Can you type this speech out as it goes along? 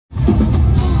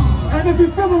And if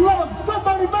you feel the love,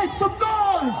 somebody make some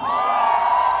noise!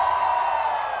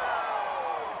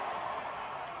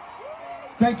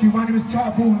 Thank you. My name is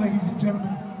Taboo, ladies and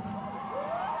gentlemen.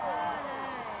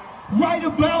 Right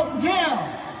about now,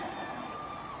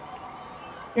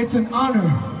 it's an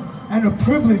honor and a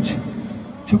privilege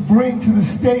to bring to the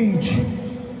stage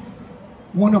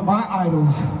one of my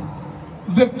idols,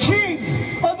 the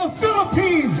king of the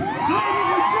Philippines. Ladies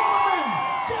and gentlemen,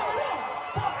 give it up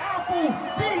for Apple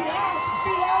the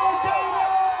Alligator.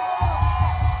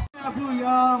 Taboo,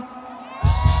 y'all.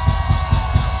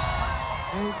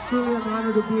 And it's truly an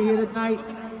honor to be here tonight.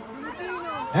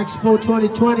 Expo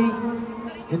 2020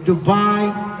 in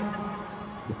Dubai.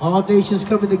 All nations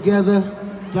coming together,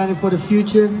 planning for the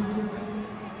future.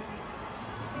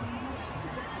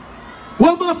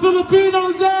 Where my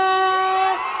Filipinos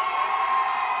at?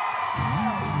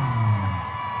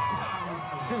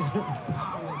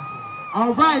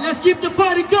 All right, let's keep the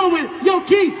party going. Yo,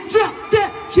 Key, drop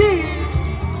that key.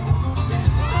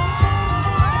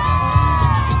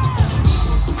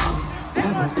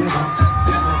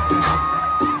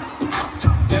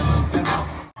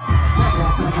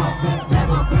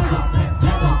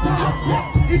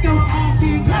 Ikaw ang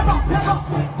aking Bebot, Bebot,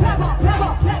 Bebot,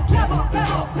 Bebot, Bebot,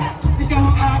 Bebot. Ikaw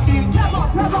ang aking Bebot,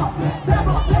 Bebot,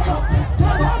 Bebot, Bebot,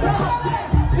 Bebot, Bebot.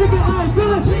 Ikaw ay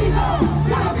Filipino,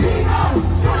 Filipino,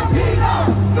 Filipino,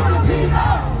 Filipino.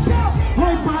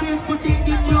 Hoy pare,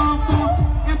 patingin niyo ako.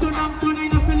 Ito ng tunay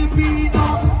na Filipino.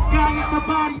 Kahit sa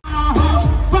baryaho,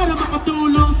 para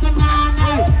makatulong sa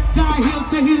nanay. Dahil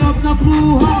sa hirap na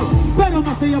buhay, pero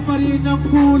masaya pa rin ang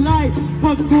kulay.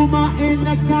 Pag kumain,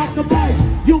 nagkakabay.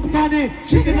 Yung kanin,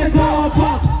 chicken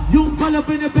adobo. Yung pala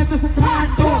binibenta sa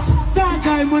kanto.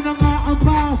 Tagay mo na nga ang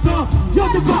baso. Yung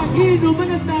diba, inuman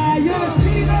na tayo.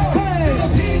 Hey!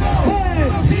 Hey!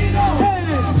 Hey!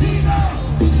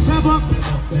 Bebot!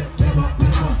 Bebot!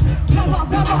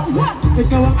 Bebot! What?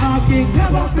 Ikaw ang aking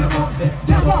Bebot! Bebot!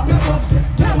 Bebot!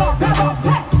 Bebot! Bebot!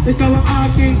 Ikaw ang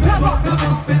aking Bebot!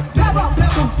 Bebot! Bebot!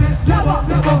 Bebot!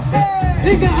 Bebot!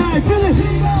 Ikaw ay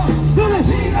Filipino!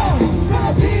 Filipino!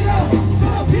 Filipino!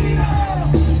 Filipino!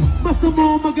 Basta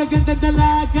mo magaganda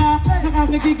dalaga.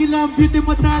 Nakakagigil ang beauty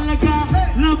mo talaga.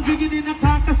 Lambigin din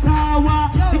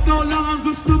nakakasawa. Ikaw lang ang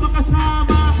gusto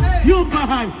makasama. Yung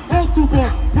bahay o kubo,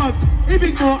 pag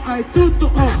ibig mo ay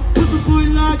totoo. Gusto ko'y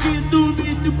laging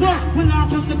tumitibok. Wala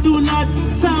kang katulad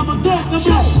sa mundo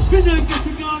mo. Pinoy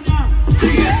kasi gana.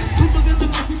 Sige! Kung maganda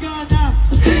kasi gana.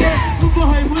 Sige! Kung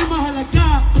buhay mo'y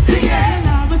mahalaga. Sige!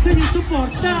 Salamat sa iyong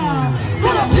suporta.